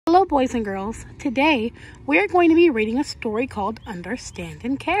Hello, boys and girls. Today, we're going to be reading a story called Understand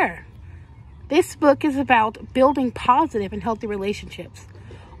and Care. This book is about building positive and healthy relationships.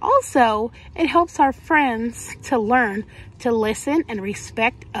 Also, it helps our friends to learn to listen and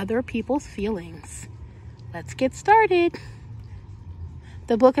respect other people's feelings. Let's get started.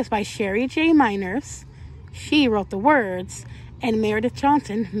 The book is by Sherry J. Miners. She wrote the words, and Meredith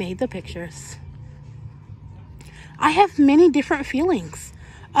Johnson made the pictures. I have many different feelings.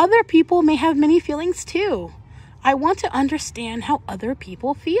 Other people may have many feelings too. I want to understand how other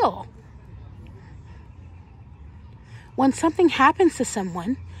people feel. When something happens to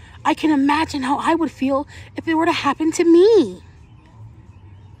someone, I can imagine how I would feel if it were to happen to me.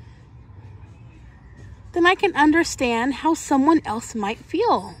 Then I can understand how someone else might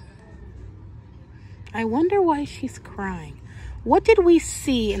feel. I wonder why she's crying. What did we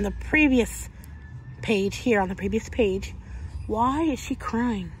see in the previous page here on the previous page? Why is she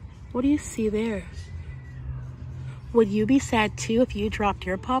crying? What do you see there? Would you be sad too if you dropped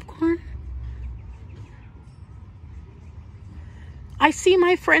your popcorn? I see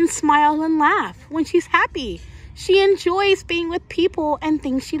my friend smile and laugh when she's happy. She enjoys being with people and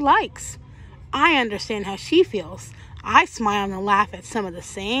things she likes. I understand how she feels. I smile and laugh at some of the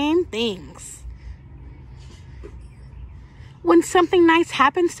same things. When something nice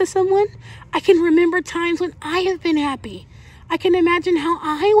happens to someone, I can remember times when I have been happy. I can imagine how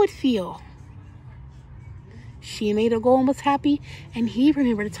I would feel. She made a goal and was happy, and he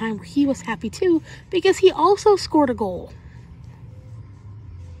remembered a time where he was happy too because he also scored a goal.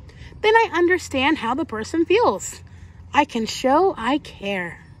 Then I understand how the person feels. I can show I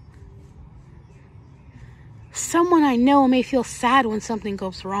care. Someone I know may feel sad when something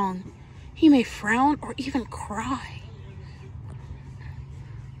goes wrong. He may frown or even cry.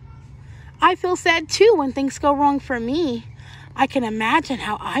 I feel sad too when things go wrong for me. I can imagine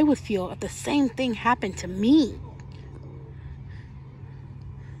how I would feel if the same thing happened to me.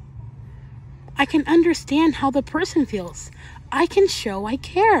 I can understand how the person feels. I can show I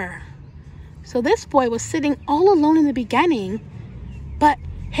care. So this boy was sitting all alone in the beginning, but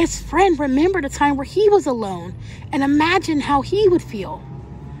his friend remembered a time where he was alone and imagined how he would feel.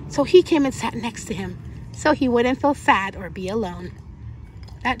 So he came and sat next to him so he wouldn't feel sad or be alone.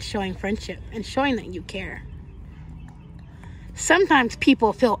 That's showing friendship and showing that you care. Sometimes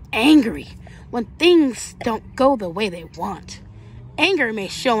people feel angry when things don't go the way they want. Anger may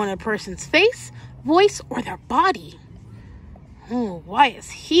show on a person's face, voice, or their body. Oh, why is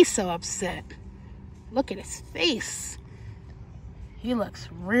he so upset? Look at his face. He looks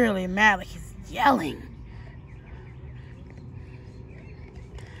really mad, like he's yelling.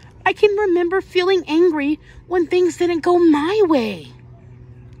 I can remember feeling angry when things didn't go my way.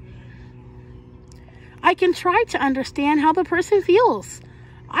 I can try to understand how the person feels.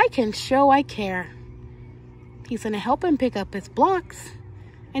 I can show I care. He's going to help him pick up his blocks,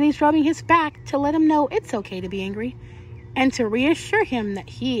 and he's rubbing his back to let him know it's okay to be angry and to reassure him that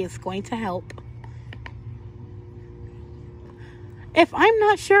he is going to help. If I'm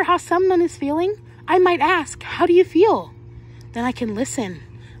not sure how someone is feeling, I might ask, how do you feel? Then I can listen.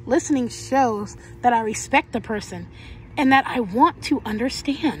 Listening shows that I respect the person and that I want to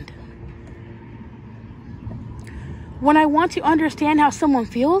understand. When I want to understand how someone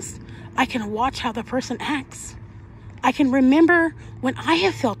feels, I can watch how the person acts. I can remember when I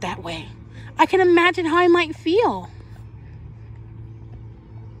have felt that way. I can imagine how I might feel.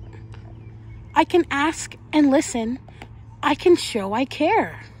 I can ask and listen. I can show I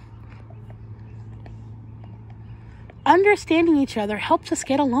care. Understanding each other helps us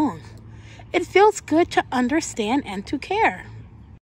get along. It feels good to understand and to care.